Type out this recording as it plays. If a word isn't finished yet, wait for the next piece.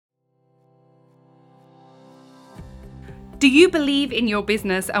Do you believe in your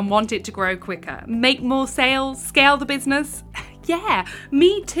business and want it to grow quicker? Make more sales? Scale the business? Yeah,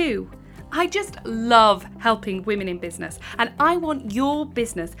 me too. I just love helping women in business, and I want your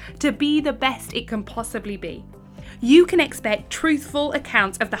business to be the best it can possibly be. You can expect truthful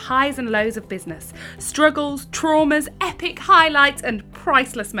accounts of the highs and lows of business, struggles, traumas, epic highlights, and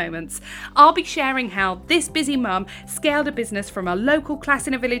priceless moments. I'll be sharing how this busy mum scaled a business from a local class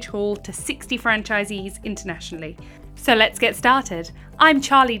in a village hall to 60 franchisees internationally. So let's get started. I'm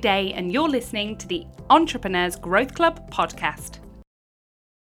Charlie Day, and you're listening to the Entrepreneurs Growth Club podcast.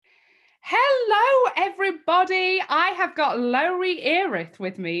 Hello, everybody. I have got Lowri Earith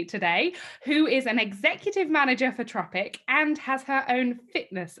with me today, who is an executive manager for Tropic and has her own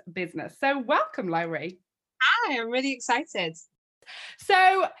fitness business. So welcome, Lowri. Hi, I'm really excited.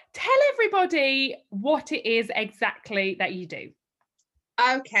 So tell everybody what it is exactly that you do.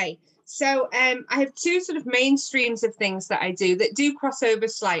 Okay, so I have two sort of main streams of things that I do that do cross over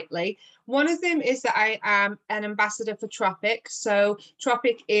slightly. One of them is that I am an ambassador for Tropic. So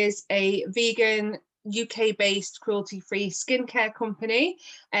Tropic is a vegan, UK-based, cruelty-free skincare company.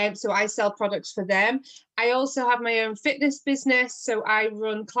 So I sell products for them. I also have my own fitness business. So I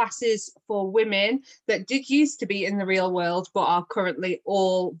run classes for women that did used to be in the real world, but are currently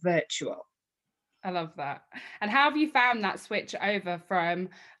all virtual. I love that. And how have you found that switch over from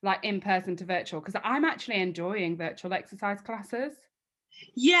like in person to virtual? Because I'm actually enjoying virtual exercise classes.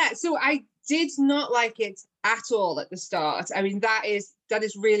 Yeah, so I did not like it at all at the start. I mean, that is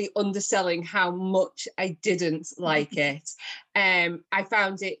really underselling how much I didn't like it. I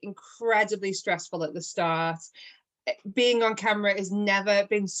found it incredibly stressful at the start. Being on camera has never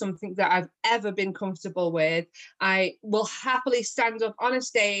been something that I've ever been comfortable with. I will happily stand up on a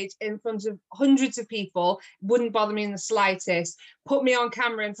stage in front of hundreds of people, wouldn't bother me in the slightest. Put me on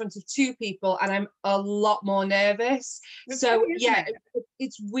camera in front of two people and I'm a lot more nervous.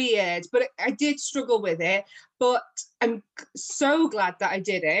 It's weird, but I did struggle with it. But I'm so glad that I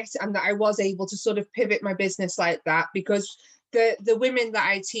did it and that I was able to sort of pivot my business like that, because the women that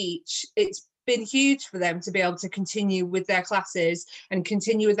I teach, it's been huge for them to be able to continue with their classes and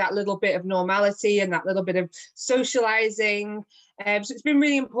continue with that little bit of normality and that little bit of socializing. So it's been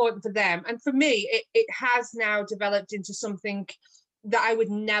really important for them. And for me, it has now developed into something that I would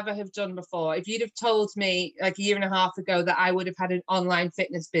never have done before. If you'd have told me like a year and a half ago that I would have had an online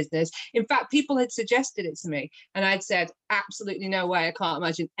fitness business, in fact, people had suggested it to me and I'd said, absolutely no way, I can't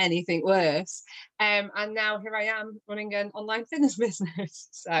imagine anything worse. And now here I am running an online fitness business.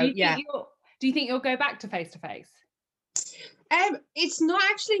 So Do you think you'll go back to face-to-face? It's not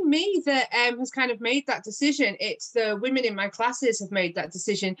actually me that has kind of made that decision. It's the women in my classes have made that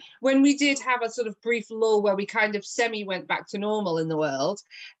decision. When we did have a sort of brief lull where we kind of went back to normal in the world,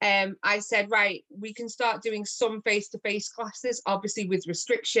 I said, right, we can start doing some face-to-face classes, obviously with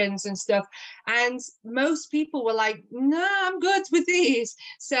restrictions and stuff. And most people were like, no, I'm good with these.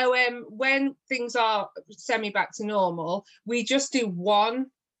 So when things are back to normal, we just do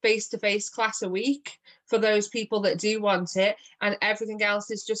one face-to-face class a week for those people that do want it, and everything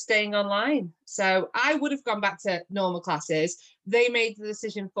else is just staying online. So I would have gone back to normal classes. They made the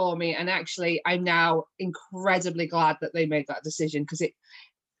decision for me, and actually I'm now incredibly glad that they made that decision, because it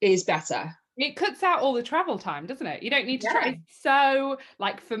is better. It cuts out all the travel time, doesn't it? You don't need to try. So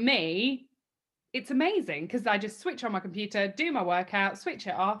like for me, it's amazing because I just switch on my computer, do my workout, switch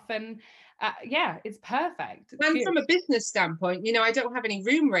it off, and it's perfect. It's and from a business standpoint, I don't have any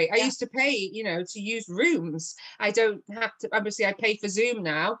room rate. I used to pay, to use rooms. I don't have to. Obviously, I pay for Zoom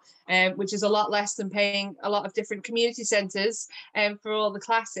now, which is a lot less than paying a lot of different community centres for all the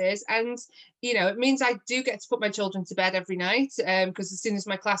classes. And it means I do get to put my children to bed every night, because as soon as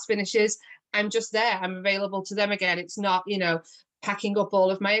my class finishes, I'm just there. I'm available to them again. It's not, packing up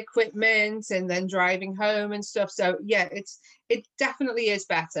all of my equipment and then driving home and stuff. So yeah, it definitely is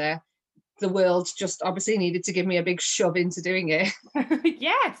better. The world just obviously needed to give me a big shove into doing it.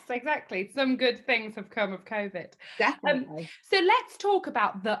 Yes, exactly. Some good things have come of COVID. Definitely. So let's talk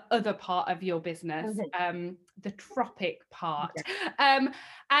about the other part of your business, the Tropic part. Yeah.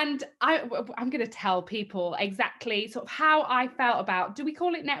 And I'm going to tell people exactly sort of how I felt about, do we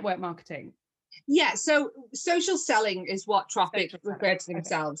call it network marketing? Yeah, so social selling is what Tropic refer to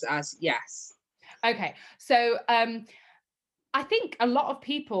themselves as, yes. Okay, so I think a lot of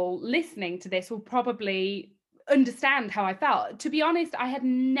people listening to this will probably understand how I felt. To be honest, I had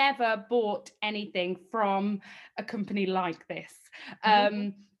never bought anything from a company like this.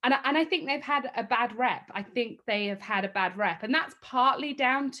 And I think they've had a bad rep. And that's partly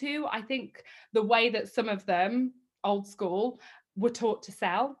down to, I think, the way that some of them, old school, were taught to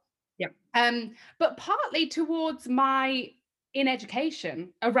sell. But partly towards my in education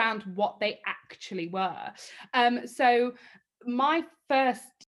around what they actually were. So my first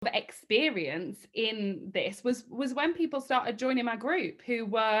experience in this was when people started joining my group who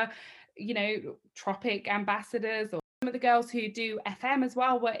were, Tropic ambassadors, or some of the girls who do FM as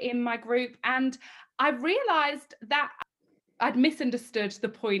well were in my group. And I realized that I'd misunderstood the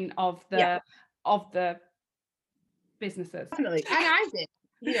point of Yeah, the businesses. definitely. And I did.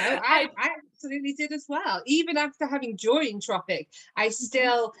 I absolutely did as well. Even after having joined Tropic, I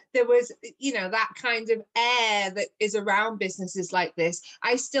still, there was, that kind of air that is around businesses like this.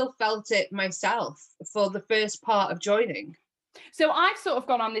 I still felt it myself for the first part of joining. So I've sort of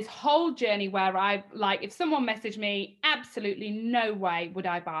gone on this whole journey where if someone messaged me, absolutely no way would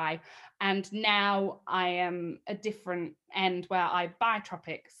I buy. And now I am a different end where I buy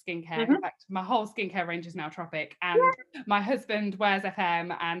Tropic skincare. In fact, my whole skincare range is now Tropic, and my husband wears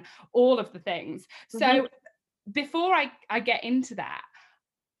FM and all of the things. So before I get into that,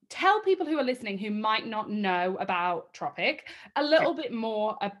 tell people who are listening who might not know about Tropic a little bit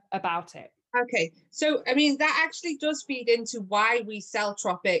more about it. Okay, so I mean, that actually does feed into why we sell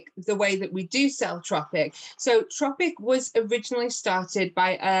Tropic the way that we do sell Tropic. So Tropic was originally started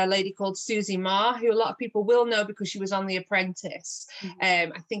by a lady called Susie Ma, who a lot of people will know because she was on The Apprentice. I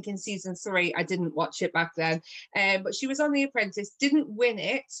think in season 3, I didn't watch it back then, but she was on The Apprentice, didn't win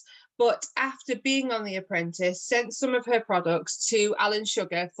it, but after being on The Apprentice, sent some of her products to Alan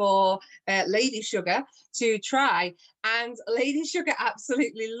Sugar for Lady Sugar to try. And Lady Sugar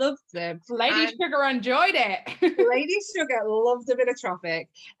absolutely loved them. Lady Sugar enjoyed it. Lady Sugar loved a bit of Tropic.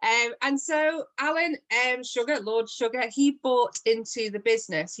 And so Alan Sugar, Lord Sugar, he bought into the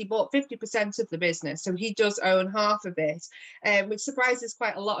business. He bought 50% of the business. So he does own half of it, which surprises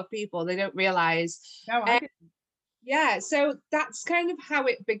quite a lot of people. They don't realise. No, I didn't. Yeah, so that's kind of how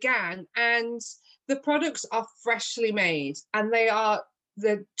it began. And the products are freshly made and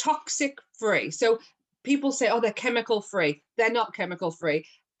they're toxic free. So people say, oh, they're chemical free. They're not chemical free.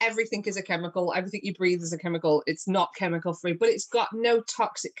 Everything is a chemical. Everything you breathe is a chemical. It's not chemical free, but it's got no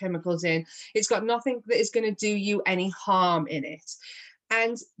toxic chemicals in. It's got nothing that is going to do you any harm in it.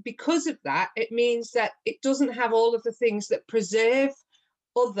 And because of that, it means that it doesn't have all of the things that preserve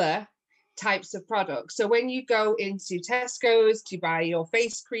other types of products. So when you go into Tesco's to buy your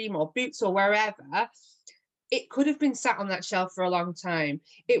face cream or Boots or wherever, it could have been sat on that shelf for a long time.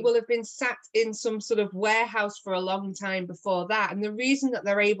 It will have been sat in some sort of warehouse for a long time before that. And the reason that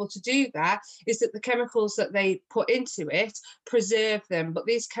they're able to do that is that the chemicals that they put into it preserve them. But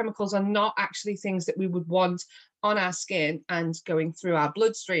these chemicals are not actually things that we would want on our skin and going through our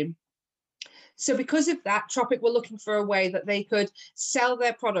bloodstream. So because of that, Tropic were looking for a way that they could sell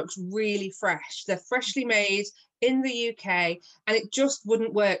their products really fresh. They're freshly made in the UK, and it just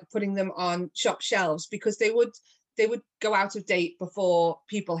wouldn't work putting them on shop shelves because they would go out of date before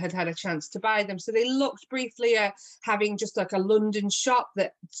people had had a chance to buy them. So they looked briefly at having just like a London shop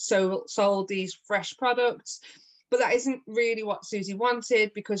that sold these fresh products, but that isn't really what Susie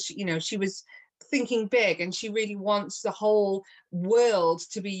wanted because, she was thinking big and she really wants the whole world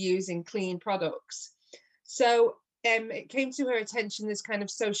to be using clean products. So it came to her attention, this kind of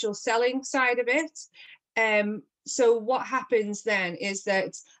social selling side of it. So what happens then is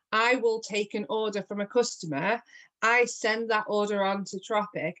that I will take an order from a customer, I send that order on to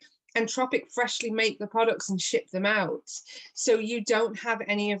Tropic, and Tropic freshly make the products and ship them out. So you don't have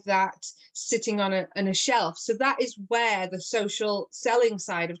any of that sitting on a shelf. So that is where the social selling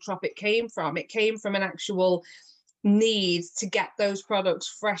side of Tropic came from. It came from an actual need to get those products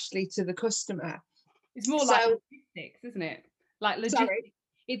freshly to the customer. It's more like logistics, isn't it? Like logistics.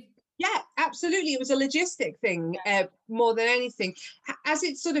 Yeah, absolutely. It was a logistic thing more than anything. As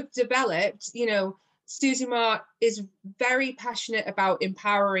it sort of developed, Susie Ma is very passionate about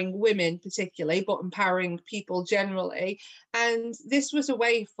empowering women particularly, but empowering people generally. And this was a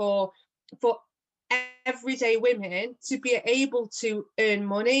way for everyday women to be able to earn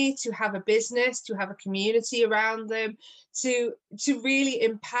money, to have a business, to have a community around them, to really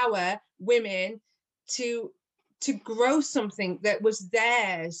empower women to grow something that was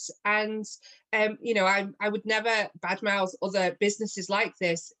theirs. And I would never badmouth other businesses like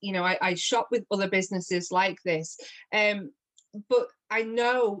this. I shop with other businesses like this, but I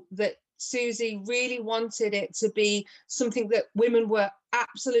know that Susie really wanted it to be something that women were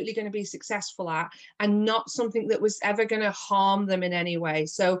absolutely going to be successful at, and not something that was ever going to harm them in any way.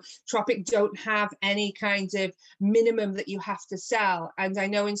 So Tropic don't have any kind of minimum that you have to sell. And I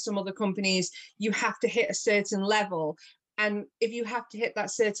know in some other companies you have to hit a certain level. And if you have to hit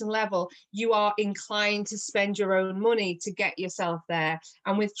that certain level, you are inclined to spend your own money to get yourself there.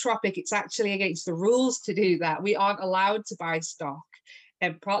 And with Tropic, it's actually against the rules to do that. We aren't allowed to buy stock.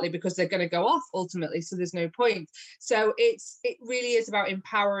 And partly because they're going to go off ultimately, so there's no point. So it really is about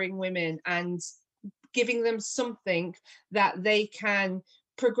empowering women and giving them something that they can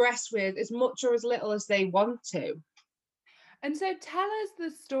progress with as much or as little as they want to. And so tell us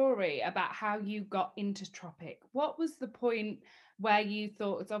the story about how you got into Tropic. What was the point where you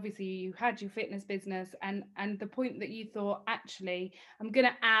thought, it's obviously you had your fitness business, and the point that you thought, actually, I'm going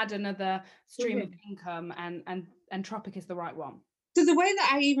to add another stream of income, and Tropic is the right one? So the way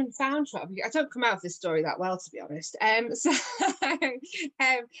that I even found Tropic, I don't come out of this story that well, to be honest. I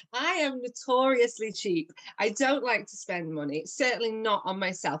am notoriously cheap. I don't like to spend money, certainly not on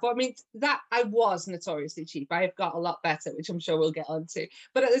myself. I mean, that I was notoriously cheap. I have got a lot better, which I'm sure we'll get onto.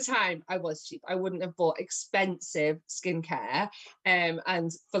 But at the time, I was cheap. I wouldn't have bought expensive skincare.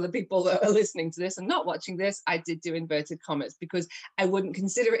 And for the people that are listening to this and not watching this, I did do inverted commas because I wouldn't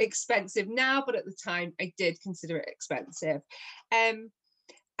consider it expensive now, but at the time, I did consider it expensive.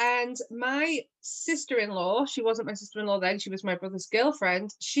 And my sister-in-law, she wasn't my sister-in-law then, she was my brother's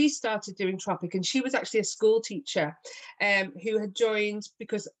girlfriend, she started doing Tropic, and she was actually a school teacher who had joined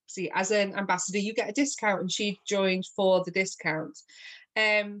because, see, as an ambassador, you get a discount, and she joined for the discount.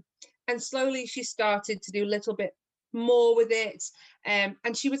 And slowly she started to do a little bit more with it.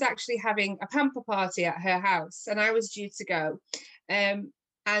 And she was actually having a pamper party at her house, and I was due to go.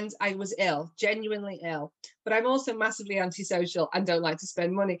 And I was ill, genuinely ill. But I'm also massively antisocial and don't like to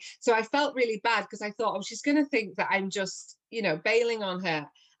spend money. So I felt really bad because I thought, oh, she's going to think that I'm just, bailing on her.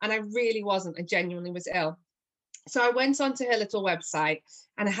 And I really wasn't. I genuinely was ill. So I went onto her little website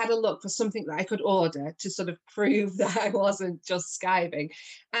and I had a look for something that I could order to sort of prove that I wasn't just skiving.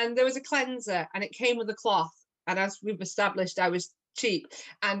 And there was a cleanser and it came with a cloth. And as we've established, I was cheap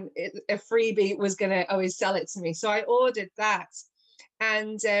and a freebie was going to always sell it to me. So I ordered that.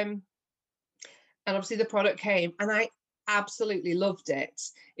 And obviously the product came and I absolutely loved it.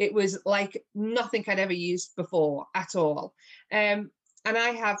 It was like nothing I'd ever used before at all. And I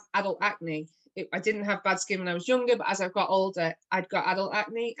have adult acne. I didn't have bad skin when I was younger, but as I've got older, I'd got adult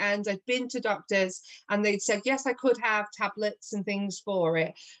acne, and I'd been to doctors and they'd said, yes, I could have tablets and things for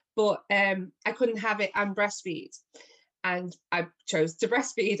it, but I couldn't have it and breastfeed. And I chose to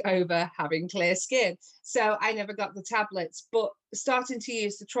breastfeed over having clear skin. So I never got the tablets, but starting to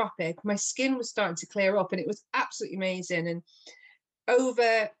use the Tropic, my skin was starting to clear up and it was absolutely amazing. And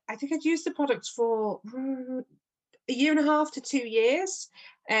I think I'd used the product for a year and a half to 2 years.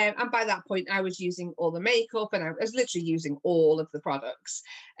 And by that point, I was using all the makeup and I was literally using all of the products.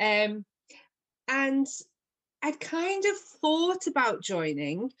 And I'd kind of thought about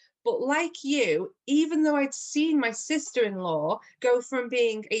joining, but like you, even though I'd seen my sister-in-law go from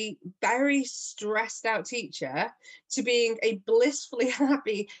being a very stressed out teacher to being a blissfully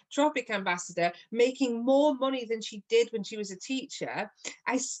happy Tropic ambassador, making more money than she did when she was a teacher,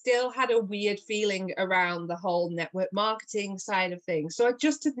 I still had a weird feeling around the whole network marketing side of things. So I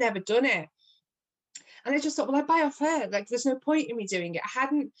just had never done it. And I just thought, well, I buy off her. Like, there's no point in me doing it. I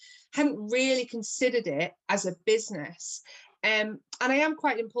hadn't really considered it as a business. And I am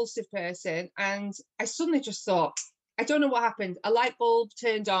quite an impulsive person. And I suddenly just thought, I don't know what happened. A light bulb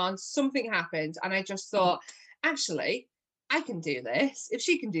turned on, something happened. And I just thought, actually, I can do this. If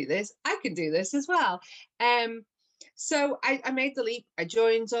she can do this, I can do this as well. So I made the leap. I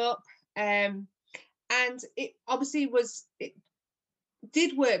joined up. And it obviously it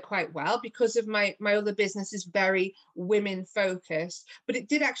did work quite well because of my other business is very women focused, but it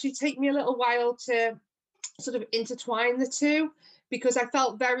did actually take me a little while to sort of intertwine the two, because I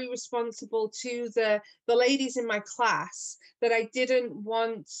felt very responsible to the ladies in my class, that I didn't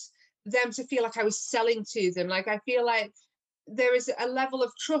want them to feel like I was selling to them. Like, I feel like there is a level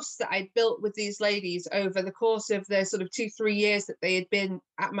of trust that I built with these ladies over the course of the sort of 2-3 years that they had been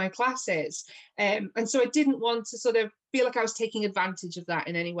at my classes. And so I didn't want to sort of feel like I was taking advantage of that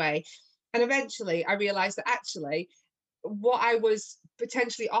in any way. And eventually I realized that actually what I was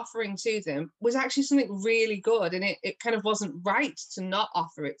potentially offering to them was actually something really good. And it kind of wasn't right to not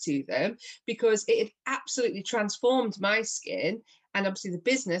offer it to them, because it had absolutely transformed my skin. And obviously the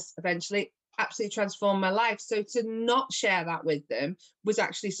business eventually absolutely transformed my life. So to not share that with them was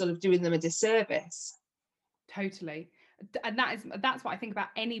actually sort of doing them a disservice. Totally. And that's what I think about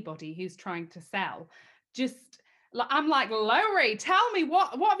anybody who's trying to sell. Just like, I'm like, Lowri, tell me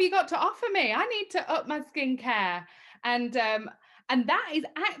what have you got to offer me? I need to up my skincare. And that is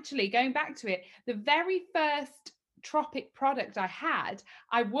actually, going back to it, the very first Tropic product I had,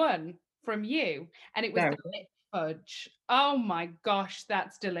 I won from you. And it was fudge. Oh my gosh,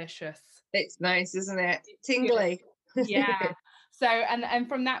 that's delicious. It's nice, isn't it? It's good. Tingly. Yeah. So and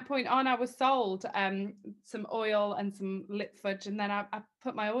from that point on, I was sold some oil and some lip fudge, and then I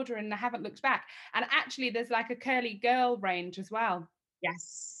put my order in and I haven't looked back. And actually, there's like a curly girl range as well.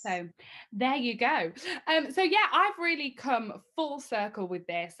 Yes. So there you go. So yeah, I've really come full circle with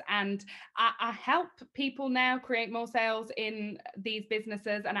this, and I help people now create more sales in these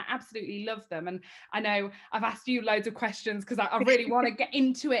businesses, and I absolutely love them. And I know I've asked you loads of questions because I really want to get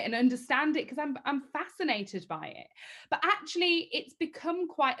into it and understand it because I'm fascinated by it. But actually, it's become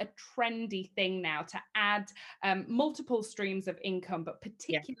quite a trendy thing now to add multiple streams of income, but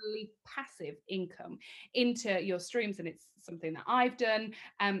Yeah. particularly passive income into your streams, and it's something that I've done,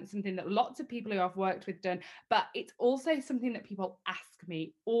 something that lots of people who I've worked with done, but it's also something that people ask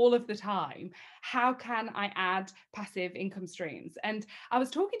me all of the time. How can I add passive income streams? And I was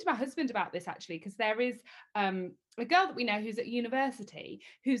talking to my husband about this actually, because there is a girl that we know who's at university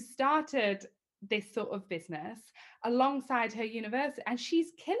who's started this sort of business alongside her university, and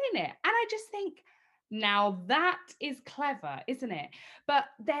she's killing it. And I just think, now that is clever, isn't it? But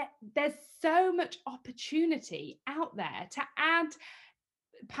there's so much opportunity out there to add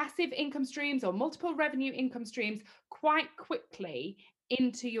passive income streams or multiple revenue income streams quite quickly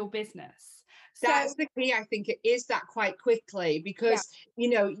into your business. So That's the key. I think it is that quite quickly yeah, because,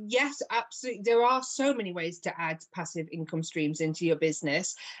 yes, absolutely. There are so many ways to add passive income streams into your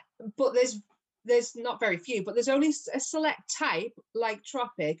business, but there's not very few, but there's only a select type like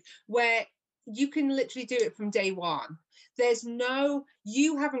Tropic where you can literally do it from day one.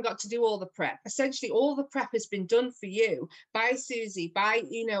 You haven't got to do all the prep. Essentially, all the prep has been done for you by Susie, by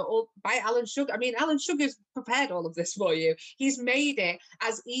Alan Sugar. I mean, Alan Sugar's prepared all of this for you. He's made it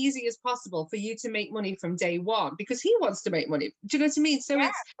as easy as possible for you to make money from day one because he wants to make money. Do you know what I mean? So yeah,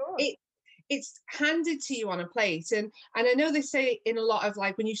 of course. it's handed to you on a plate. And I know they say in a lot of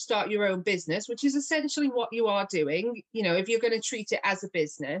like when you start your own business, which is essentially what you are doing, if you're going to treat it as a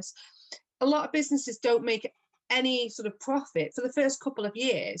business, a lot of businesses don't make any sort of profit for the first couple of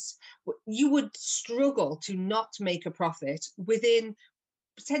years. You would struggle to not make a profit within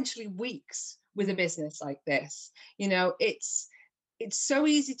potentially weeks with a business like this. It's so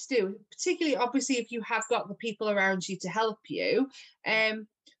easy to do, particularly obviously if you have got the people around you to help you.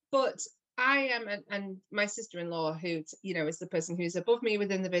 But I am, and my sister-in-law, who is the person who's above me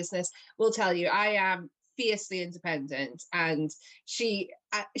within the business, will tell you I am fiercely independent, and she's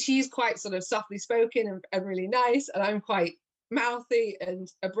quite sort of softly spoken and really nice, and I'm quite mouthy and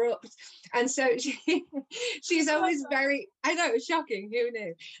abrupt, and so she's always very, I know, shocking, who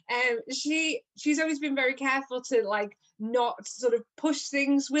knew. She's always been very careful to like not sort of push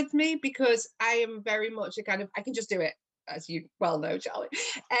things with me because I am very much a kind of, I can just do it, as you well know, Charlie.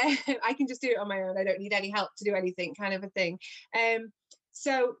 I can just do it on my own. I don't need any help to do anything, kind of a thing.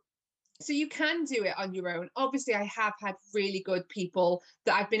 So you can do it on your own. Obviously, I have had really good people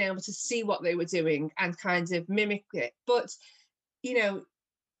that I've been able to see what they were doing and kind of mimic it. But,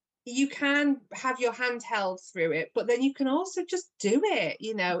 you can have your hand held through it, but then you can also just do it.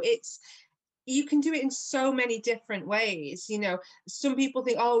 You can do it in so many different ways. Some people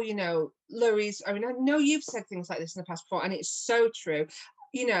think, oh, Lowri's, I mean, I know you've said things like this in the past before, and it's so true.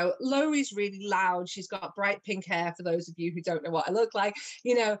 Lowri's really loud. She's got bright pink hair, for those of you who don't know what I look like.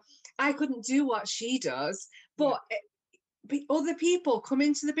 I couldn't do what she does, but other people come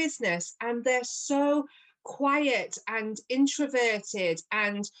into the business and they're so quiet and introverted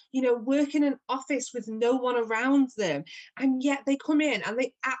and work in an office with no one around them, and yet they come in and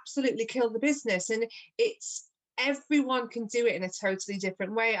they absolutely kill the business. And everyone can do it in a totally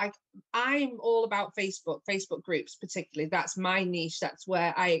different way. I'm all about Facebook groups, particularly. That's my niche. That's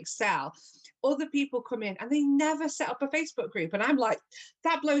where I excel. Other people come in and they never set up a Facebook group. And I'm like,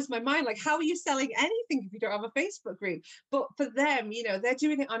 that blows my mind. Like, how are you selling anything if you don't have a Facebook group? But for them, they're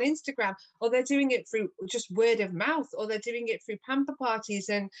doing it on Instagram, or they're doing it through just word of mouth, or they're doing it through pamper parties.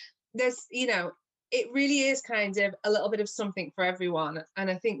 And there's, it really is kind of a little bit of something for everyone.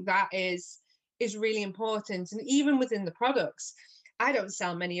 And I think that is really important. And even within the products, I don't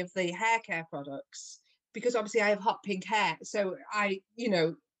sell many of the hair care products because obviously I have hot pink hair. So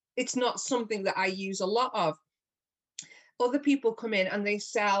it's not something that I use a lot of. Other people come in and they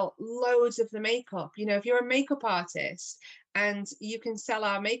sell loads of the makeup. If you're a makeup artist and you can sell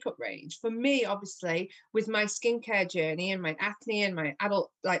our makeup range. For me, obviously, with my skincare journey and my acne and my adult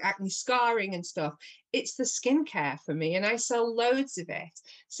like acne scarring and stuff, it's the skincare for me, and I sell loads of it.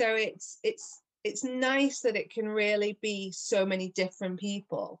 So it's nice that it can really be so many different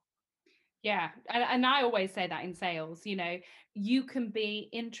people. Yeah, and I always say that in sales, you know, you can be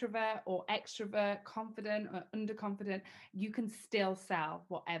introvert or extrovert, confident or underconfident, you can still sell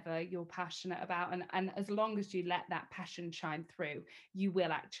whatever you're passionate about, and as long as you let that passion shine through, you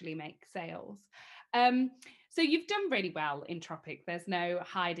will actually make sales. Um, so you've done really well in Tropic. There's no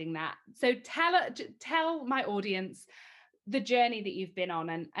hiding that. So tell my audience the journey that you've been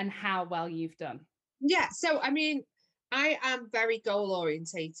on and how well you've done. Yeah, so I mean, I am very goal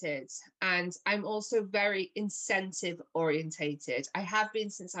orientated and I'm also very incentive orientated. I have been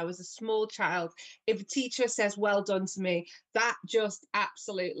since I was a small child. If a teacher says well done to me, that just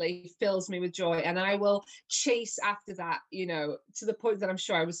absolutely fills me with joy. And I will chase after that, you know, to the point that I'm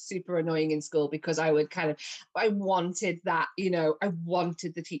sure I was super annoying in school because I would kind of, I wanted that, you know, I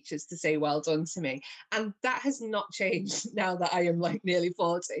wanted the teachers to say well done to me. And that has not changed now that I am like nearly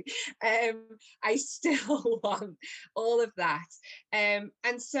 40. I still want all of that. And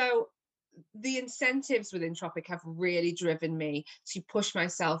so the incentives within Tropic have really driven me to push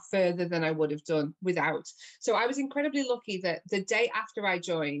myself further than I would have done without. So I was incredibly lucky that the day after I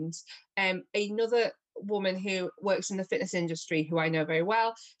joined, another woman who works in the fitness industry who I know very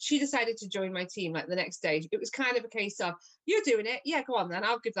well, she decided to join my team like the next day. It was kind of a case of, you're doing it, yeah, go on then,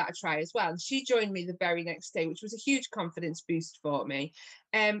 I'll give that a try as well. And she joined me the very next day, which was a huge confidence boost for me.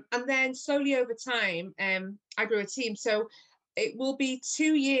 And then slowly over time, I grew a team. So it will be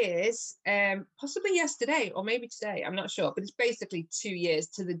 2 years, possibly yesterday or maybe today, I'm not sure, but it's basically 2 years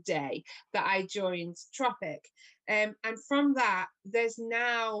to the day that I joined Tropic. And from that, there's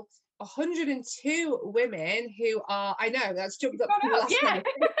now 102 women who are, I know that's jumped up from the last Yeah. time.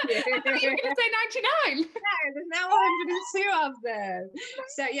 I thought you were going to say 99. Yeah, there's now 102 of them.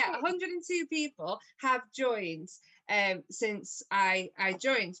 So yeah, 102 people have joined since I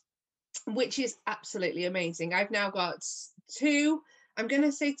joined, which is absolutely amazing. I've now got two, I'm going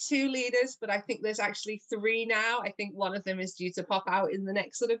to say two leaders, but I think there's actually three now. I think one of them is due to pop out in the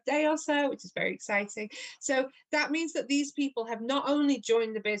next sort of day or so, which is very exciting. So that means that these people have not only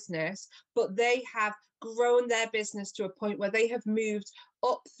joined the business, but they have grown their business to a point where they have moved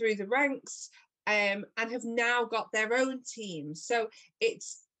up through the ranks, and have now got their own team. So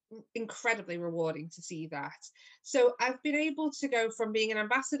it's incredibly rewarding to see that. So I've been able to go from being an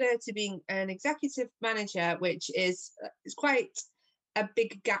ambassador to being an executive manager, which is quite a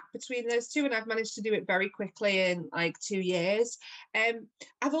big gap between those two, and I've managed to do it very quickly in like 2 years.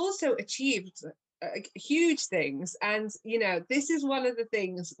 I've also achieved huge things, and you know, this is one of the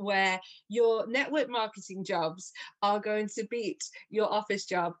things where your network marketing jobs are going to beat your office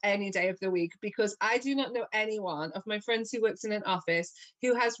job any day of the week, because I do not know anyone of my friends who works in an office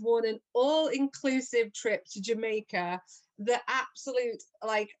who has won an all-inclusive trip to Jamaica, the absolute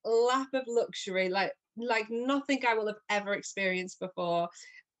like lap of luxury, like nothing I will have ever experienced before,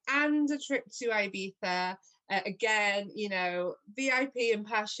 and a trip to Ibiza. Again, you know, VIP and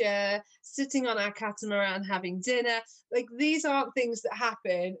Pasha, sitting on our catamaran having dinner. Like, these aren't things that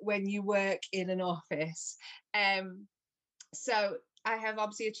happen when you work in an office. So I have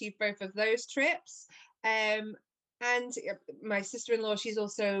obviously achieved both of those trips. And my sister-in-law, she's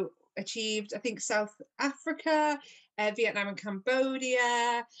also achieved, I think, South Africa, Vietnam and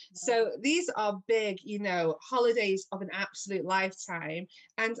Cambodia. So these are big, you know, holidays of an absolute lifetime.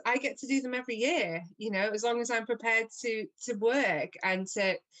 And I get to do them every year, you know, as long as I'm prepared to work and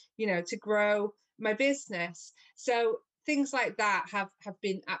to, you know, to grow my business. So things like that have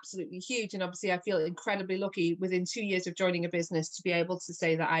been absolutely huge. And obviously I feel incredibly lucky within 2 years of joining a business to be able to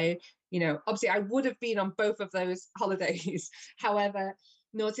say that I, you know, obviously I would have been on both of those holidays. However,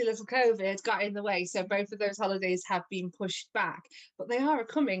 naughty little COVID got in the way. So both of those holidays have been pushed back, but they are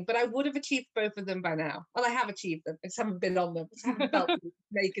coming. But I would have achieved both of them by now. Well, I have achieved them. I just haven't been on them. I haven't felt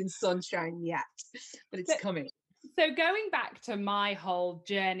making sunshine yet, but it's coming. So going back to my whole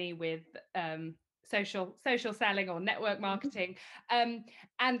journey with social selling or network marketing, and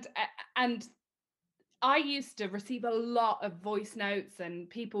and I used to receive a lot of voice notes and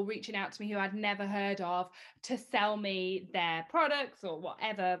people reaching out to me who I'd never heard of to sell me their products or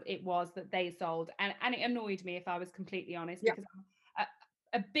whatever it was that they sold. And it annoyed me, if I was completely honest, Yeah. because I'm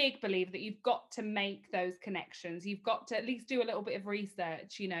a big believer that you've got to make those connections. You've got to at least do a little bit of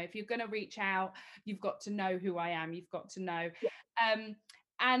research. You know, if you're going to reach out, you've got to know who I am. You've got to know.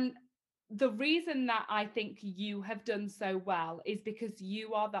 And the reason that I think you have done so well is because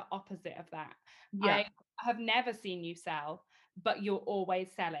you are the opposite of that. Yeah. I have never seen you sell. but you're always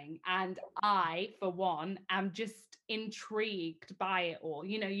selling. And I, for one, am just intrigued by it all.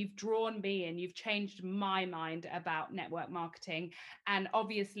 You know, you've drawn me in, you've changed my mind about network marketing. And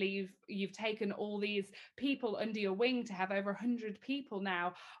obviously you've taken all these people under your wing to have over 100 people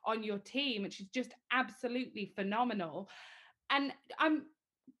now on your team, which is just absolutely phenomenal. And I'm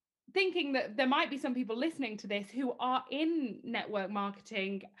thinking that there might be some people listening to this who are in network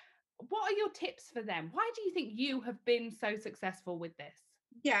marketing. What are your tips for them? Why do you think you have been so successful with this?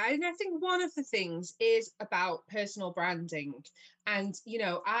 Yeah, and I think one of the things is about personal branding. And, you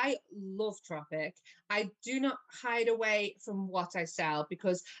know, I love Tropic. I do not hide away from what I sell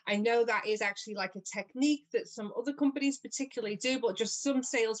because I know that is actually like a technique that some other companies particularly do, but just some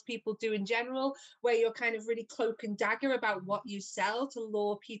salespeople do in general, where you're kind of really cloak and dagger about what you sell to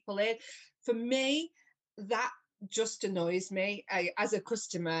lure people in. For me, that just annoys me as a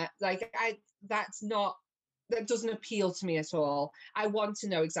customer. Like, that doesn't appeal to me at all. I want to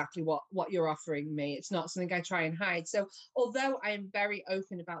know exactly what you're offering me. It's not something I try and hide. So although I am very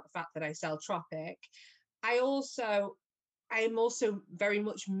open about the fact that I sell Tropic, I am also very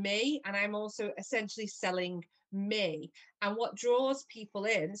much me, and I'm also essentially selling me. And what draws people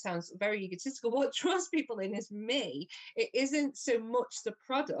in, sounds very egotistical, what draws people in is me. It isn't so much the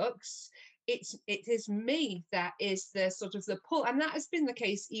products, it is me that is the sort of the pull. And that has been the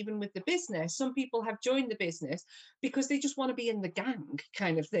case even with the business. Some people have joined the business because they just want to be in the gang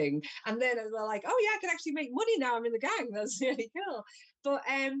kind of thing. And then they're like, oh yeah, I can actually make money now I'm in the gang. That's really cool. But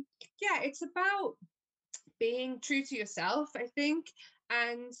yeah, it's about being true to yourself, I think,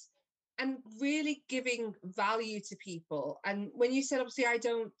 and really giving value to people. And when you said, obviously, I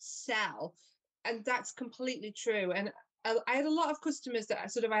don't sell, and that's completely true. And I had a lot of customers that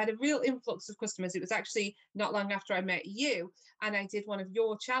I had a real influx of customers. It was actually not long after I met you, and I did one of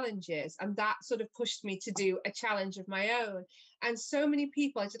your challenges, and that sort of pushed me to do a challenge of my own. And so many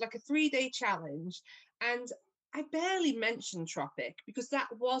people, I did like a 3-day challenge, and I barely mentioned Tropic because that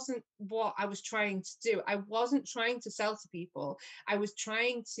wasn't what I was trying to do. I wasn't trying to sell to people. I was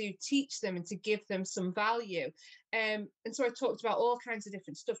trying to teach them and to give them some value. And so I talked about all kinds of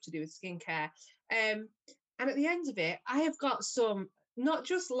different stuff to do with skincare. And at the end of it, I have got some not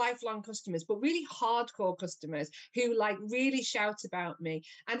just lifelong customers, but really hardcore customers who like really shout about me.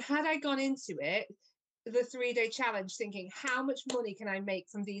 And had I gone into it, the 3-day challenge thinking, how much money can I make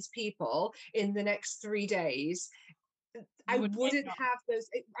from these people in the next 3 days? I wouldn't have those.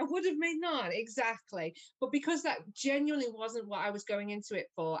 I would have made none, exactly. But because that genuinely wasn't what I was going into it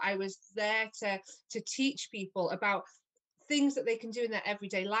for, I was there to teach people about things that they can do in their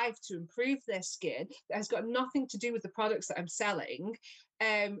everyday life to improve their skin that has got nothing to do with the products that I'm selling.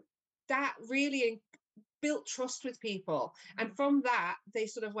 That really built trust with people, and from that they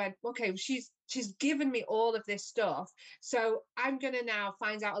sort of went, okay, she's given me all of this stuff, so I'm going to now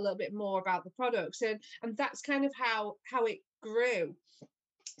find out a little bit more about the products, and that's kind of how it grew.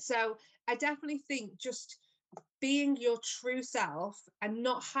 So I definitely think just being your true self and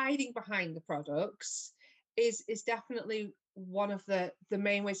not hiding behind the products is definitely one of the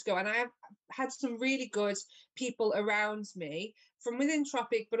main ways to go. And I've had some really good people around me from within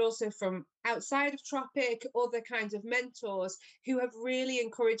Tropic, but also from outside of Tropic, other kinds of mentors who have really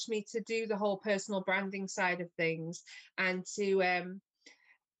encouraged me to do the whole personal branding side of things, and to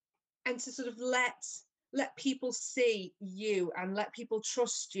sort of let people see you and let people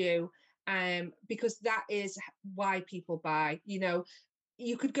trust you, because that is why people buy. You know,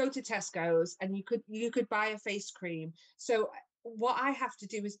 you could go to Tesco's and you could buy a face cream. So what I have to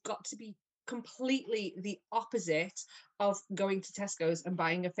do is got to be completely the opposite of going to Tesco's and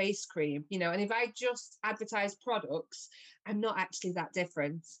buying a face cream, you know. And if I just advertise products, I'm not actually that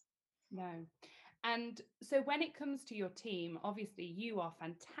different. No. And so when it comes to your team, obviously you are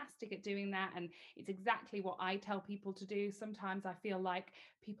fantastic at doing that. And it's exactly what I tell people to do. Sometimes I feel like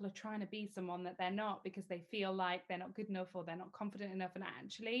people are trying to be someone that they're not because they feel like they're not good enough or they're not confident enough. And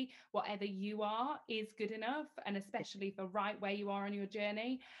actually, whatever you are is good enough. And especially for right where you are on your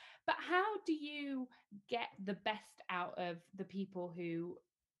journey. But how do you get the best out of the people who,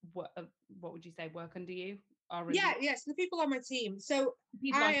 what would you say, work under you? Yes, the people on my team. So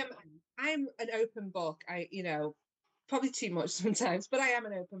I'm an open book. Probably too much sometimes, but I am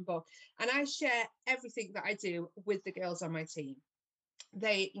an open book, and I share everything that I do with the girls on my team.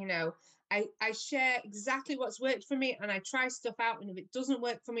 They, I share exactly what's worked for me, and I try stuff out, and if it doesn't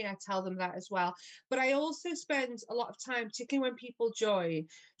work for me, I tell them that as well. But I also spend a lot of time, particularly when people join,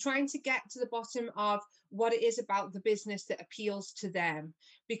 trying to get to the bottom of what it is about the business that appeals to them,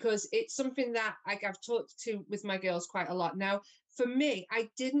 because it's something that I've talked to with my girls quite a lot now. for me, I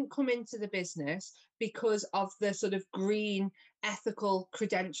didn't come into the business because of the sort of green ethical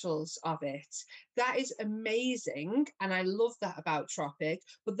credentials of it. That is amazing. And I love that about Tropic,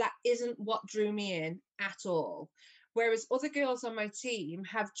 but that isn't what drew me in at all. Whereas other girls on my team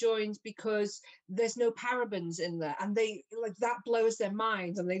have joined because there's no parabens in there, and they like that blows their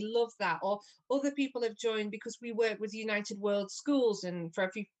mind and they love that. Or other people have joined because we work with United World Schools, and for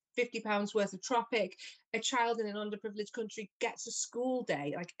every £50 worth of Tropic, a child in an underprivileged country gets a school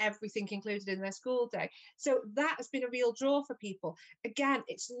day, like everything included in their school day. So that has been a real draw for people. Again,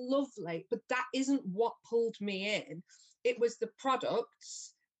 it's lovely, but that isn't what pulled me in. It was the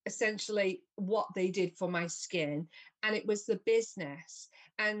products, essentially what they did for my skin, and it was the business.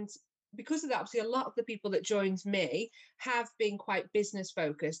 And because of that, obviously, a lot of the people that joined me have been quite business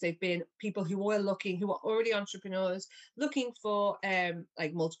focused. They've been people who were already entrepreneurs, looking for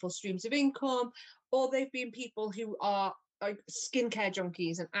like multiple streams of income, or they've been people who are like skincare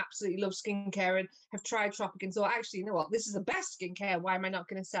junkies and absolutely love skincare and have tried Tropic and thought, actually, you know what, this is the best skincare. Why am I not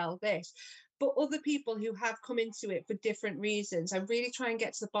going to sell this? But other people who have come into it for different reasons, I really try and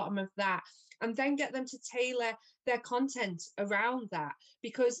get to the bottom of that and then get them to tailor their content around that.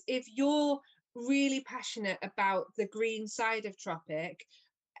 Because if you're really passionate about the green side of Tropic,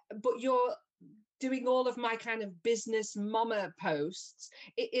 but you're doing all of my kind of business mama posts,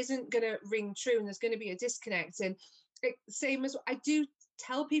 it isn't going to ring true and there's going to be a disconnect. And same as I do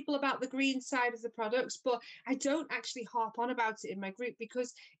tell people about the green side of the products, but I don't actually harp on about it in my group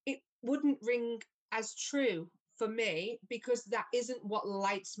because it wouldn't ring as true for me, because that isn't what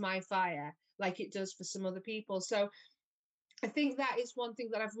lights my fire like it does for some other people. So I think that is one thing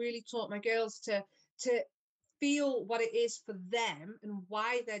that I've really taught my girls to feel what it is for them and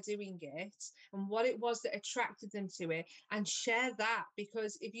why they're doing it and what it was that attracted them to it, and share that.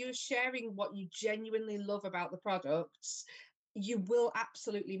 Because if you're sharing what you genuinely love about the products, you will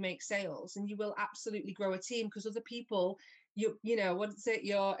absolutely make sales and you will absolutely grow a team, because other people, you know, what is it,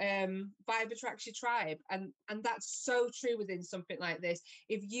 your vibe attracts your tribe, and that's so true within something like this.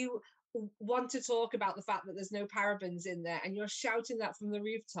 If you want to talk about the fact that there's no parabens in there and you're shouting that from the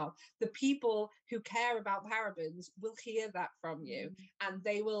rooftop, the people who care about parabens will hear that from you, and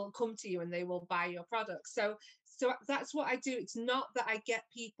they will come to you and they will buy your products. So that's what I do. It's not that I get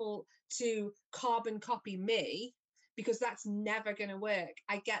people to carbon copy me, because that's never going to work.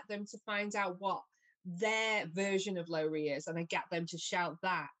 I get them to find out what their version of Lowri is, and I get them to shout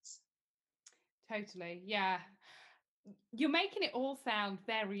that. Totally, yeah. You're making it all sound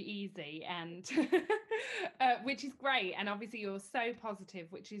very easy, and which is great. And obviously you're so positive,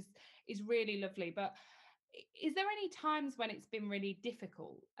 which is really lovely. But is there any times when it's been really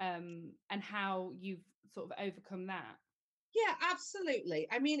difficult, and how you've sort of overcome that? Yeah, absolutely.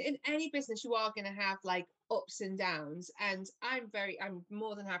 I mean, in any business, you are going to have like ups and downs. And I'm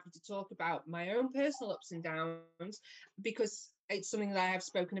more than happy to talk about my own personal ups and downs, because it's something that I have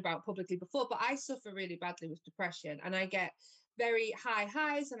spoken about publicly before. But I suffer really badly with depression, and I get very high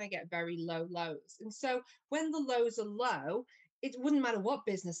highs and I get very low lows. And so when the lows are low, it wouldn't matter what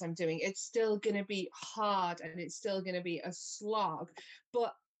business I'm doing, it's still going to be hard and it's still going to be a slog.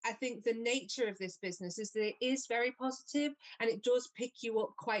 But I think the nature of this business is that it is very positive and it does pick you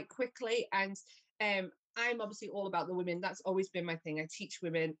up quite quickly. And I'm obviously all about the women. That's always been my thing. I teach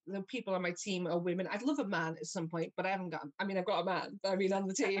women. The people on my team are women. I'd love a man at some point, but I haven't got. I mean, I've got a man, but I mean on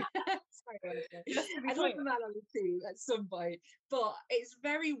the team. Sorry, I'd love a man on the team at some point, but it's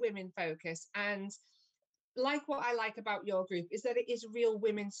very women focused. And like what I like about your group is that it is real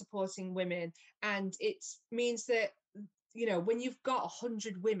women supporting women, and it means that, you know, when you've got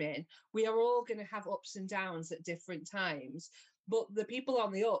 100 women, we are all going to have ups and downs at different times, but the people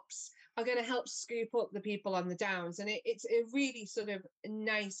on the ups are going to help scoop up the people on the downs, and it's a really sort of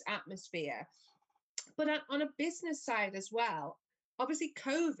nice atmosphere. But on a business side as well, obviously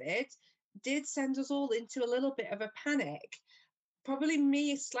COVID did send us all into a little bit of a panic. Probably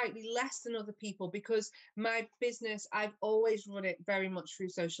me slightly less than other people, because my business, I've always run it very much through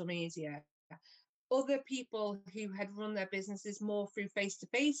social media. Other people who had run their businesses more through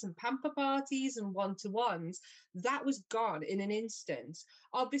face-to-face and pamper parties and one-to-ones, that was gone in an instant.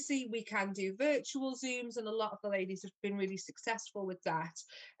 Obviously, we can do virtual Zooms, and a lot of the ladies have been really successful with that.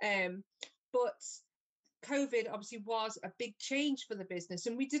 But COVID obviously was a big change for the business,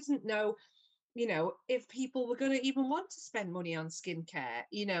 and we didn't know, you know, if people were going to even want to spend money on skincare.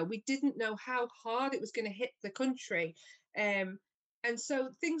 You know, we didn't know how hard it was going to hit the country. And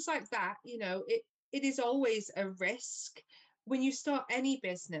so things like that, you know, it is always a risk when you start any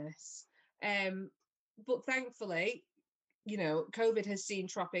business. But thankfully, you know, COVID has seen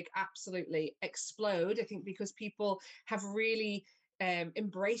Tropic absolutely explode. I think because people have really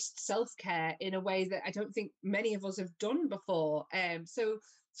embraced self-care in a way that I don't think many of us have done before. So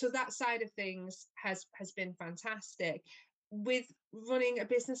that side of things has been fantastic. With running a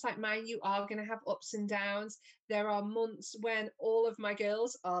business like mine, you are going to have ups and downs. There are months when all of my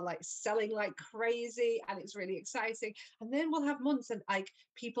girls are like selling like crazy and it's really exciting. And then we'll have months and like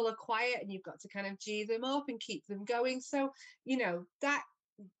people are quiet and you've got to kind of G them up and keep them going. So, you know,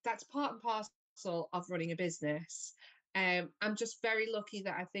 that's part and parcel of running a business. I'm just very lucky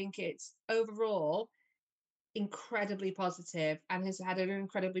that I think it's overall incredibly positive and has had an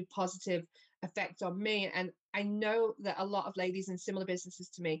incredibly positive effect on me. And I know that a lot of ladies in similar businesses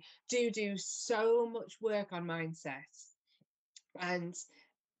to me do so much work on mindset. And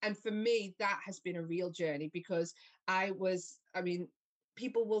for me, that has been a real journey because I mean,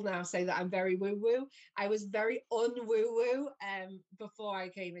 people will now say that I'm very woo-woo. I was very un-woo-woo before I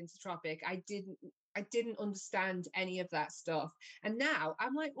came into Tropic. I didn't understand any of that stuff. And now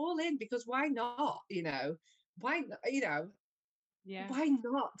I'm like all in because why not? You know, why, you know, Yeah. why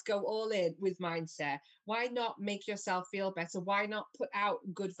not go all in with mindset? Why not make yourself feel better? Why not put out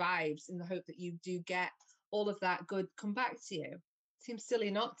good vibes in the hope that you do get all of that good come back to you? Seems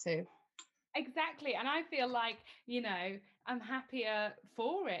silly not to. Exactly. And I feel like, you know, I'm happier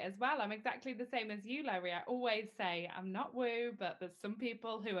for it as well. I'm exactly the same as you, Lowri. I always say I'm not woo, but there's some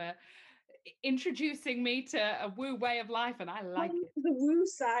people who are introducing me to a woo way of life and I like it. The woo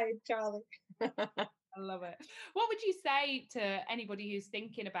side, Charlie. I love it. What would you say to anybody who's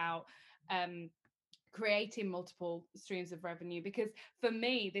thinking about creating multiple streams of revenue? Because for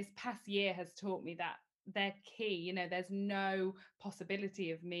me, this past year has taught me that they're key. You know, there's no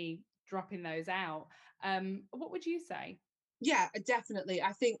possibility of me dropping those out. What would you say? Yeah, definitely.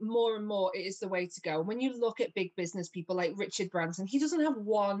 I think more and more it is the way to go. When you look at big business people like Richard Branson, he doesn't have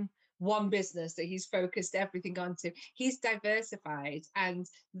one business that he's focused everything onto. He's diversified, and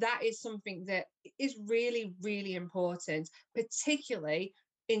that is something that is really, really important, particularly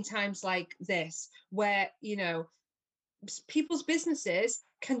in times like this, where, you know, people's businesses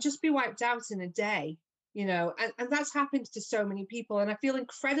can just be wiped out in a day, you know, and that's happened to so many people. And I feel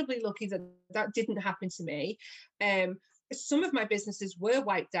incredibly lucky that that didn't happen to me. Some of my businesses were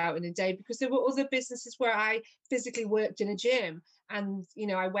wiped out in a day because there were other businesses where I physically worked in a gym and, you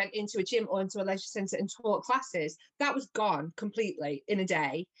know, I went into a gym or into a leisure centre and taught classes. That was gone completely in a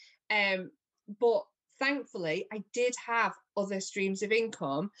day. But thankfully, I did have other streams of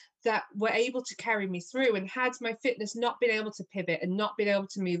income that were able to carry me through. And had my fitness not been able to pivot and not been able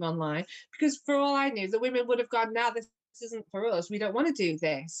to move online, because for all I knew, the women would have gone, now this isn't for us. We don't want to do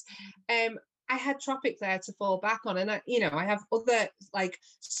this. I had Tropic there to fall back on. And I, you know, I have other like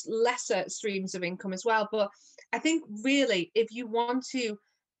lesser streams of income as well. But I think really, if you want to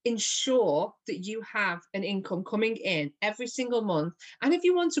ensure that you have an income coming in every single month, and if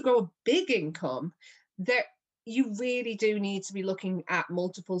you want to grow a big income, that you really do need to be looking at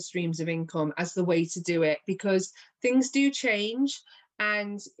multiple streams of income as the way to do it, because things do change.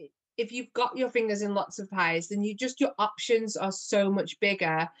 And if you've got your fingers in lots of pies, then your options are so much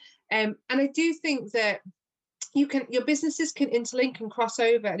bigger. And I do think that your businesses can interlink and cross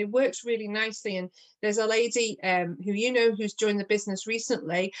over, and it works really nicely. And there's a lady who, you know, who's joined the business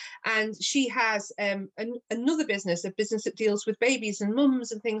recently, and she has another business, a business that deals with babies and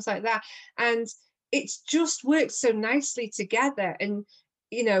mums and things like that. And it's just worked so nicely together. And,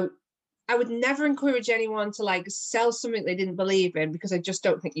 you know, I would never encourage anyone to like sell something they didn't believe in, because I just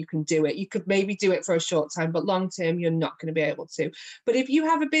don't think you can do it. You could maybe do it for a short time, but long term, you're not going to be able to. But if you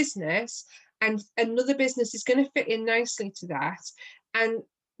have a business and another business is going to fit in nicely to that, and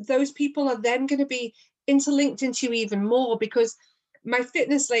those people are then going to be interlinked into you even more, because my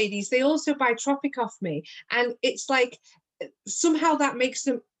fitness ladies, they also buy Tropic off me. And it's like, somehow that makes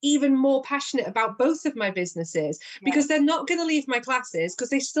them even more passionate about both of my businesses, because they're not going to leave my classes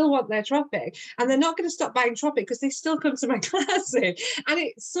because they still want their Tropic, and they're not going to stop buying Tropic because they still come to my classes. And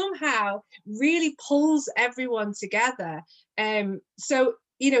it somehow really pulls everyone together. So,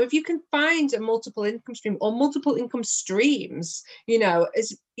 you know, if you can find a multiple income stream or multiple income streams, you know,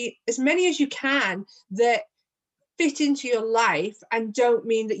 as many as you can that fit into your life and don't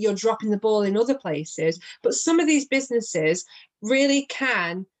mean that you're dropping the ball in other places. But some of these businesses really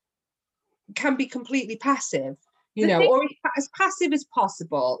can be completely passive. you know, or as passive as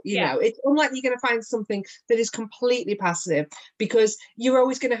possible. You know, it's unlikely you're going to find something that is completely passive, because you're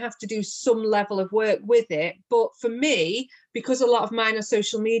always going to have to do some level of work with it. But for me, because a lot of mine are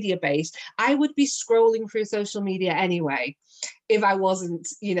social media based, I would be scrolling through social media anyway if I wasn't,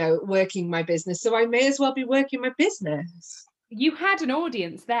 you know, working my business. So I may as well be working my business. You had an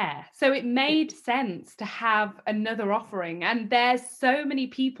audience there, so it made sense to have another offering. And there's so many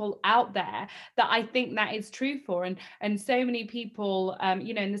people out there that I think that is true for, and so many people,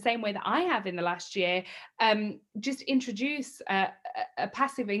 you know, in the same way that I have in the last year, just introduce a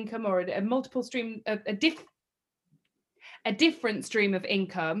passive income, or a multiple stream, a different stream of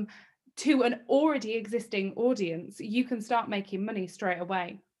income to an already existing audience. You can start making money straight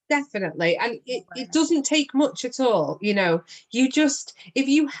away. Definitely. And it doesn't take much at all. You know, you just, if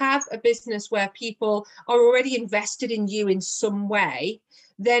you have a business where people are already invested in you in some way,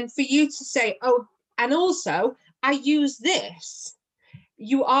 then for you to say, oh, and also I use this,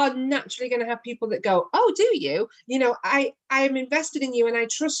 you are naturally going to have people that go, oh, do you? You know, I am invested in you and I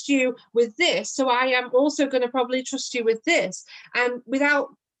trust you with this. So I am also going to probably trust you with this. And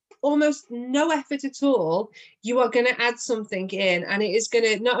without almost no effort at all, you are going to add something in, and it is going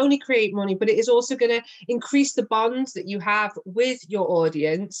to not only create money, but it is also going to increase the bonds that you have with your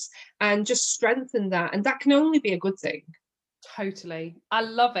audience and just strengthen that. And that can only be a good thing. Totally. I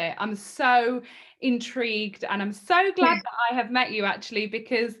love it. I'm so intrigued, and I'm so glad that I have met you, actually,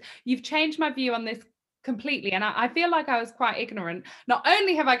 because you've changed my view on this completely. And I feel like I was quite ignorant. Not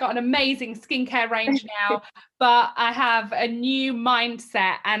only have I got an amazing skincare range now, but I have a new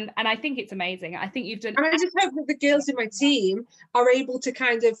mindset, and I think it's amazing. I think you've done. And I just hope that the girls in my team are able to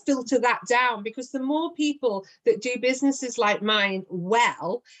kind of filter that down, because the more people that do businesses like mine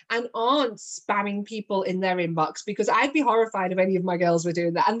well and aren't spamming people in their inbox, because I'd be horrified if any of my girls were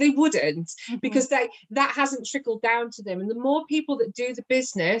doing that, and they wouldn't, because that hasn't trickled down to them. And the more people that do the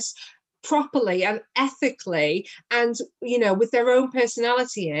business properly and ethically, and you know, with their own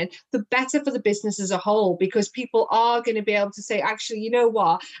personality in, the better for the business as a whole, because people are going to be able to say, actually, you know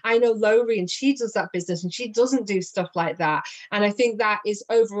what, I know Lowri and she does that business and she doesn't do stuff like that. And I think that is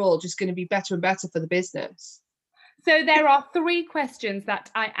overall just going to be better and better for the business. So there are 3 questions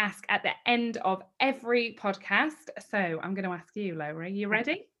that I ask at the end of every podcast. So I'm going to ask you, Lowri, you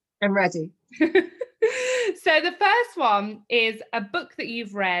ready? I'm ready. So the first one is a book that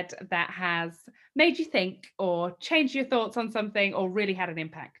you've read that has made you think, or changed your thoughts on something, or really had an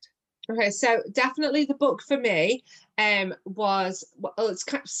impact. Okay, so definitely the book for me was, well, it's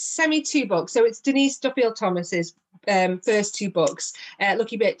kind of semi 2 books. So it's Denise Duffield Thomas's first 2 books,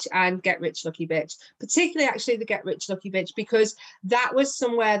 Lucky Bitch and Get Rich Lucky Bitch. Particularly actually the Get Rich Lucky Bitch, because that was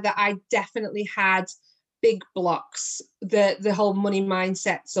somewhere that I definitely had big blocks, the whole money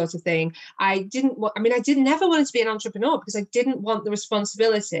mindset sort of thing. I never wanted to be an entrepreneur, because I didn't want the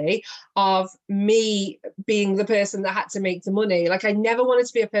responsibility of me being the person that had to make the money. Like, I never wanted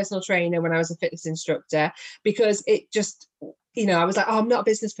to be a personal trainer when I was a fitness instructor, because it just, you know, I was like, oh, I'm not a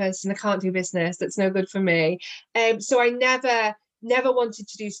business person, I can't do business, that's no good for me. So I never wanted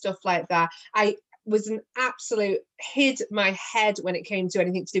to do stuff like that. I was an absolute hid my head when it came to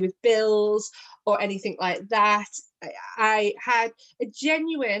anything to do with bills or anything like that. I had a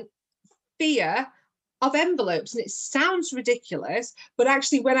genuine fear of envelopes, and it sounds ridiculous, but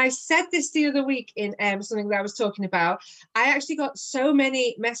actually when I said this the other week in something that I was talking about, I actually got so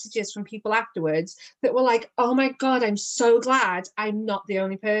many messages from people afterwards that were like, oh my God, I'm so glad I'm not the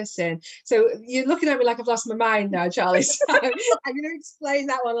only person. So you're looking at me like I've lost my mind now, Charlie. So I'm going to explain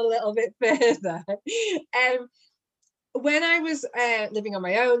that one a little bit further. When I was living on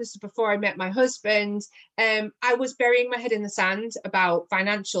my own, this is before I met my husband, I was burying my head in the sand about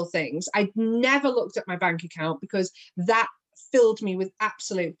financial things. I never looked at my bank account, because that filled me with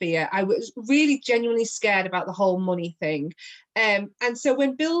absolute fear. I was really genuinely scared about the whole money thing. And so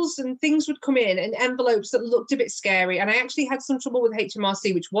when bills and things would come in and envelopes that looked a bit scary, and I actually had some trouble with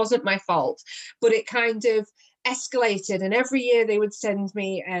HMRC, which wasn't my fault, but it kind of escalated, and every year they would send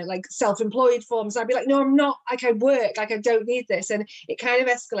me like self-employed forms. I'd be like, no, I'm not, like, I work, like, I don't need this. And it kind of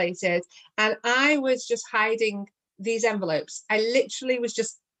escalated, and I was just hiding these envelopes. I literally was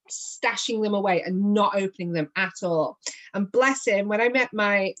just stashing them away and not opening them at all. And bless him, when I met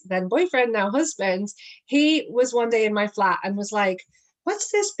my then boyfriend, now husband, he was one day in my flat and was like,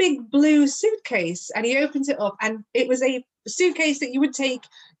 what's this big blue suitcase? And he opens it up, and it was a suitcase that you would take,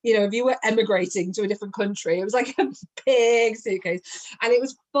 you know, if you were emigrating to a different country. It was like a big suitcase, and it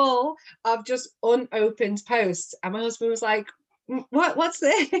was full of just unopened posts. And my husband was like, what's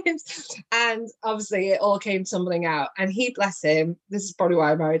this? And obviously it all came tumbling out. And he, bless him, this is probably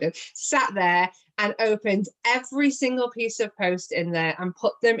why I married him, sat there and opened every single piece of post in there and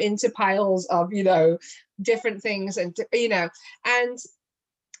put them into piles of, different things, and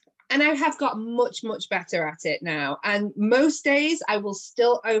and I have got much, much better at it now. And most days I will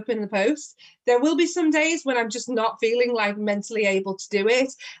still open the post. There will be some days when I'm just not feeling like mentally able to do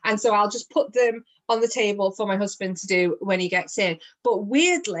it. And so I'll just put them on the table for my husband to do when he gets in. But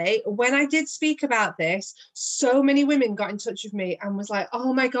weirdly, when I did speak about this, so many women got in touch with me and was like,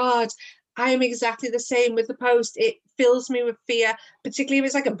 oh my God, I am exactly the same with the post. It fills me with fear, particularly if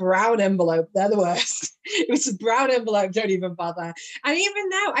it's like a brown envelope. They're the worst. If it's a brown envelope, don't even bother. And even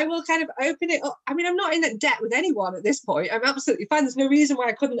now, I will kind of open it up. I mean, I'm not in that debt with anyone at this point. I'm absolutely fine. There's no reason why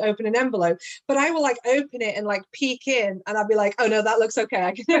I couldn't open an envelope. But I will like open it and like peek in, and I'll be like, oh no, that looks okay.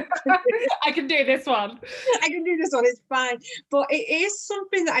 I can I can do this one. I can do this one. It's fine. But it is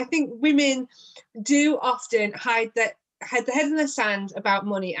something that I think women do often hide their head in the sand about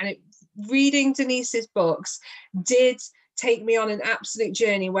money. And reading Denise's books did take me on an absolute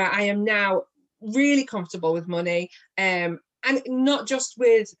journey where I am now really comfortable with money, and not just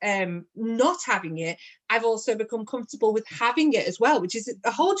with not having it. I've also become comfortable with having it as well, which is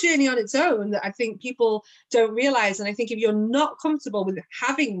a whole journey on its own that I think people don't realize. And I think if you're not comfortable with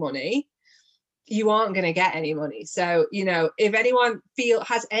having money, you aren't going to get any money. So, if anyone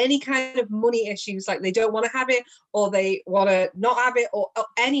has any kind of money issues, like they don't want to have it, or they want to not have it, or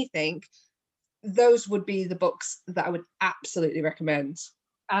anything, those would be the books that I would absolutely recommend.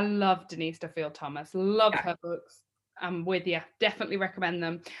 I love Denise Duffield Thomas. Love her books. I'm with you. Definitely recommend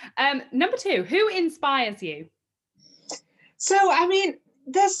them. Number 2, who inspires you? So, I mean,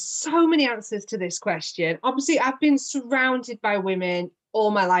 there's so many answers to this question. Obviously, I've been surrounded by women all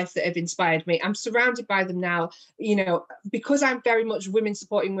my life that have inspired me. I'm surrounded by them now, because I'm very much women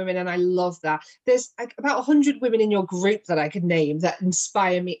supporting women, and I love that. There's like about 100 women in your group that I could name that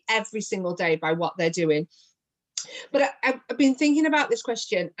inspire me every single day by what they're doing. But I've been thinking about this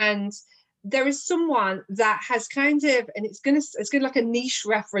question, and there is someone that has kind of, and it's gonna like a niche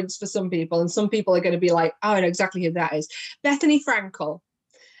reference for some people, and some people are going to be like, oh, I know exactly who that is. Bethany Frankel.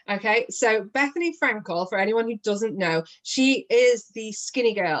 Okay, so Bethany Frankel, for anyone who doesn't know, she is the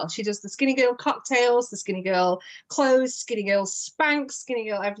skinny girl. She does the skinny girl cocktails, the skinny girl clothes, skinny girl Spanx, skinny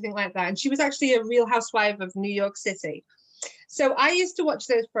girl, everything like that. And she was actually a Real Housewife of New York City. So I used to watch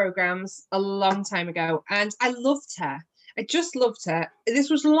those programs a long time ago, and I loved her. I just loved her. This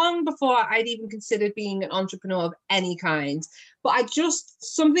was long before I'd even considered being an entrepreneur of any kind. But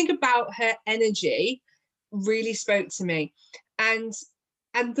something about her energy really spoke to me. And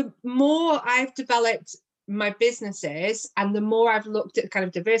the more I've developed my businesses, and the more I've looked at kind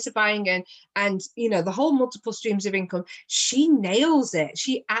of diversifying and the whole multiple streams of income, she nails it.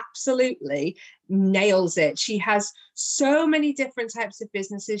 She absolutely nails it. She has so many different types of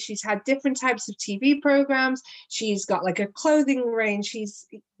businesses. She's had different types of TV programs. She's got like a clothing range.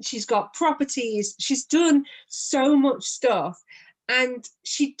 She's got properties. She's done so much stuff, and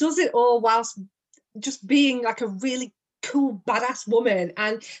she does it all whilst just being like a really cool, badass woman.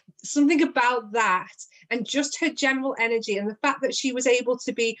 And something about that, and just her general energy, and the fact that she was able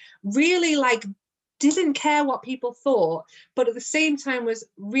to be really like, didn't care what people thought, but at the same time was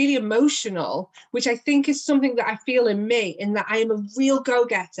really emotional, which I think is something that I feel in me, in that I am a real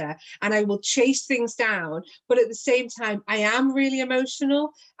go-getter and I will chase things down, but at the same time I am really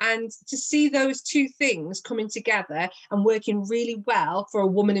emotional. And to see those two things coming together and working really well for a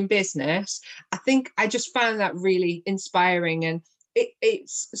woman in business, I think I just found that really inspiring. And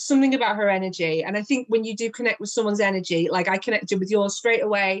it's something about her energy. And I think when you do connect with someone's energy, like I connected with yours straight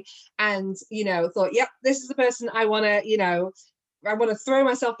away, and thought, yep, this is the person I want to throw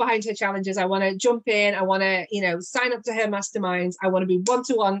myself behind her challenges. I want to jump in. I want to sign up to her masterminds. I want to be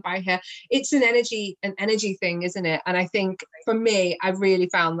one-to-one by her. It's an energy thing, isn't it? And I think for me, I really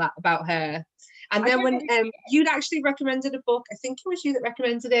found that about her. And then when you'd actually recommended a book, I think it was you that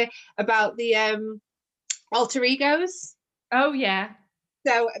recommended it, about the alter egos. Oh, yeah.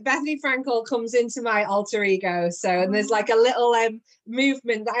 So Bethany Frankel comes into my alter ego. So, and there's like a little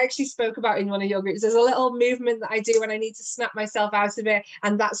movement that I actually spoke about in one of your groups. There's a little movement that I do when I need to snap myself out of it.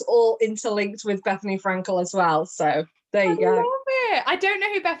 And that's all interlinked with Bethany Frankel as well. So there you go. I love it. I don't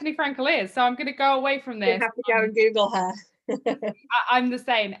know who Bethany Frankel is, so I'm going to go away from this. You have to go and Google her. I'm the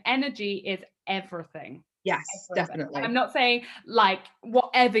same. Energy is everything. Yes, definitely. I'm not saying like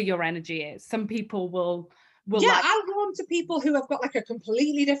whatever your energy is. Some people will I'll go on to people who have got like a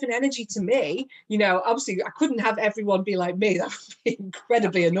completely different energy to me. Obviously I couldn't have everyone be like me. That would be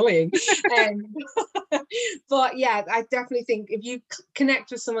incredibly annoying. But yeah, I definitely think if you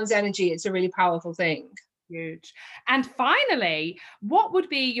connect with someone's energy, it's a really powerful thing. Huge. And finally, what would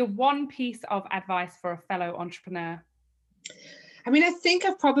be your one piece of advice for a fellow entrepreneur? I mean, I think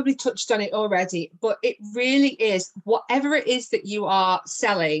I've probably touched on it already, but it really is whatever it is that you are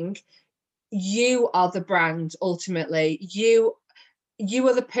selling, you are the brand ultimately. You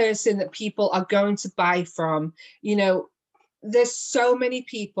are the person that people are going to buy from. You know, there's so many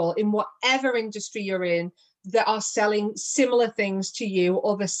people in whatever industry you're in that are selling similar things to you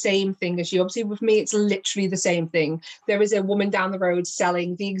or the same thing as you. Obviously, with me, it's literally the same thing. There is a woman down the road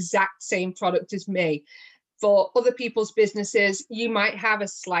selling the exact same product as me. For other people's businesses, you might have a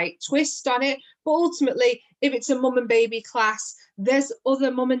slight twist on it, but ultimately, if it's a mum and baby class, there's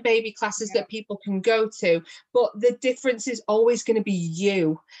other mum and baby classes that people can go to, but the difference is always going to be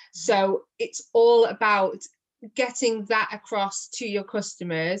you. So it's all about getting that across to your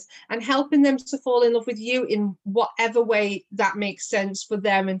customers and helping them to fall in love with you in whatever way that makes sense for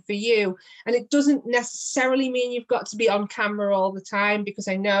them and for you. And it doesn't necessarily mean you've got to be on camera all the time, because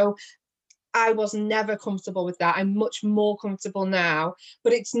I know I was never comfortable with that. I'm much more comfortable now,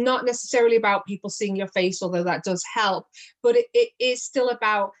 but it's not necessarily about people seeing your face, although that does help. But it is still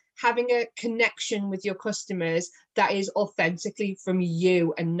about having a connection with your customers that is authentically from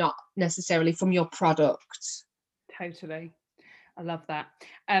you and not necessarily from your product. Totally. I love that.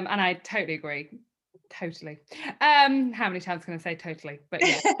 And I totally agree. Totally. How many times can I say totally? But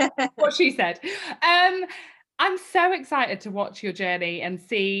yeah, what she said. I'm so excited to watch your journey and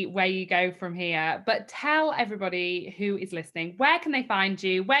see where you go from here. But tell everybody who is listening, where can they find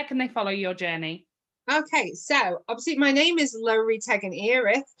you? Where can they follow your journey? Okay, so obviously my name is Lowri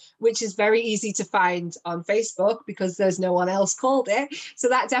Earith, which is very easy to find on Facebook because there's no one else called it. So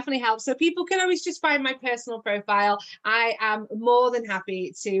that definitely helps. So people can always just find my personal profile. I am more than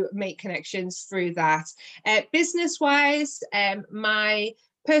happy to make connections through that. Business-wise, my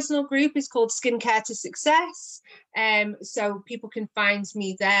personal group is called Skincare to Success. So people can find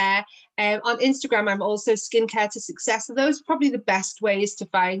me there. On Instagram, I'm also Skincare to Success. So those are probably the best ways to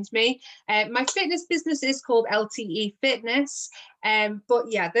find me. My fitness business is called LTE Fitness. But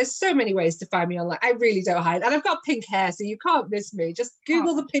yeah, there's so many ways to find me online. I really don't hide. And I've got pink hair, so you can't miss me. Just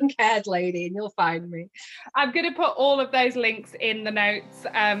Google the pink-haired lady and you'll find me. I'm going to put all of those links in the notes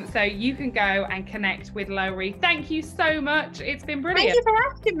so you can go and connect with Lowri. Thank you so much. It's been brilliant. Thank you for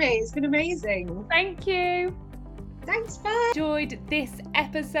asking me. It's been amazing. Thank you. Thanks, bye. Enjoyed this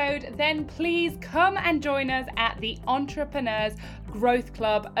episode, then please come and join us at the Entrepreneurs Growth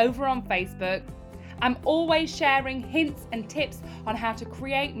Club over on Facebook. I'm always sharing hints and tips on how to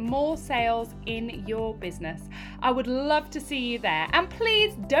create more sales in your business. I would love to see you there. And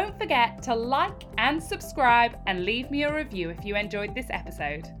please don't forget to like and subscribe and leave me a review if you enjoyed this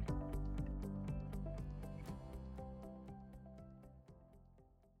episode.